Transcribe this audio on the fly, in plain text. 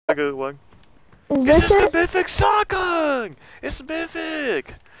a good one. Is this the it? mythic shotgun! It's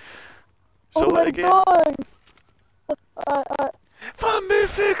mythic! Oh Show my it again. god! The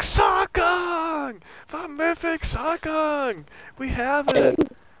mythic shotgun! The mythic shotgun! We have it!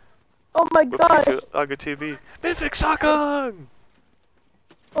 Oh my gosh! On the TV. Mythic shotgun!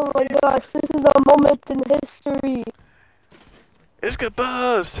 Oh my gosh, this is a moment in history. It's good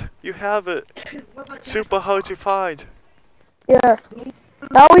bust! You have it. Super hard to find. Yeah.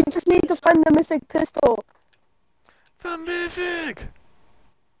 Now we just need to find the mythic pistol. The mythic!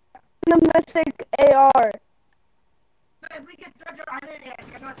 The mythic AR. If we get Treasure Island,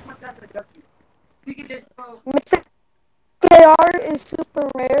 we can just go. Mythic AR is super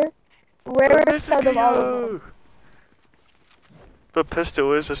rare. Rarest out of all of them. The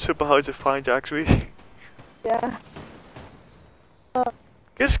pistol is super hard to find actually. Yeah.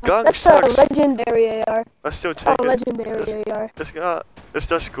 This gun That's sucks. a legendary AR. I still It's take a it. legendary AR. It's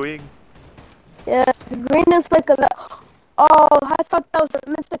just green. Yeah, green is like a... Oh, I thought that was a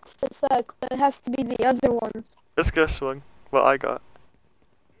mythic for a sec, but it has to be the other one. Let's guess one. What I got.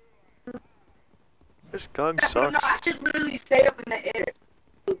 This gun No, sucks. I should literally stay up in the air.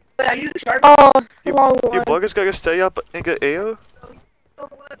 But are you sharp? Oh, You wrong one. buggers gotta stay up in the air?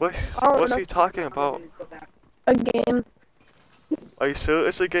 What's know. he talking about? A game. Are you sure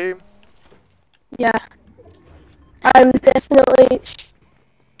it's a game? Yeah. I'm definitely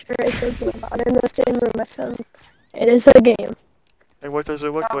sure it's a game. I'm in the same room as him. It is a game. And what does it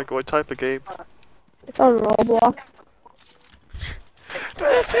look like? What type of game? It's on Roblox.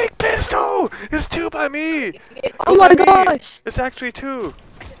 The fake pistol! It's 2 by me! Oh my gosh! It's actually 2!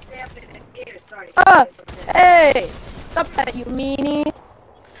 Ah! Hey! Stop that, you meanie!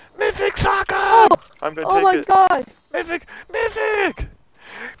 Mythic Soccer! Oh! I'm gonna Oh take my it. god! Mythic! Mythic!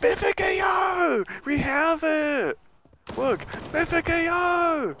 Mythic AR! We have it! Look! Mythic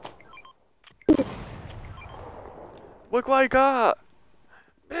AR! Look what I got!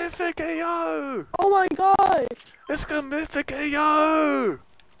 Mythic AR! Oh my gosh! It's the Mythic AR!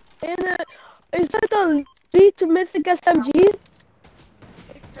 And is that the lead to Mythic SMG?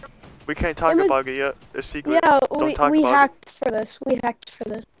 We can't talk about it yet. It's secret. Yeah, Don't talk we about hacked for this. We hacked for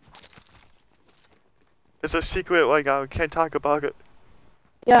this. It's a secret right now. We can't talk about it.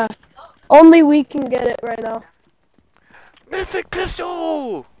 Yeah. Only we can get it right now. Mythic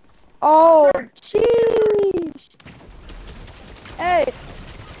pistol! Oh, jeez! Hey!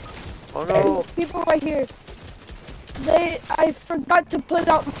 Oh no! Hey, people right here. I forgot to put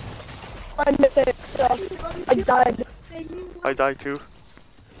out my mythic, so I died. I died too.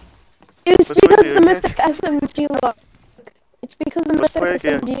 It's Let's because play the it mythic SMG look. It's because the Let's mythic play it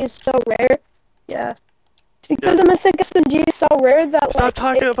again. SMG is so rare. Yeah. It's because the mythic SMG is so rare that Stop like,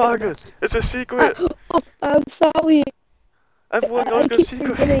 talking about counts. it! It's a secret! Oh, I'm sorry. Everyone I knows the keep secret!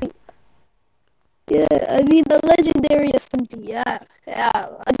 forgetting. Yeah, I mean the legendary SMG. Yeah,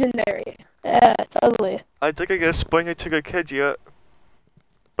 legendary. Yeah, totally. I think I can explain it to the kids yet.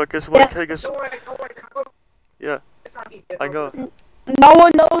 Because one kid is... Don't worry. Yeah, I know. No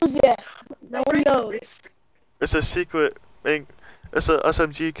one knows yet. No one knows. It's a secret. It's a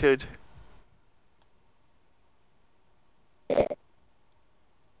SMG kid. Yeah.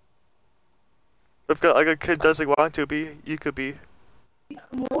 If the other kid doesn't want to be, you could be. Yeah.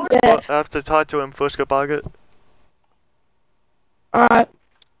 But I have to talk to him first about it. Alright.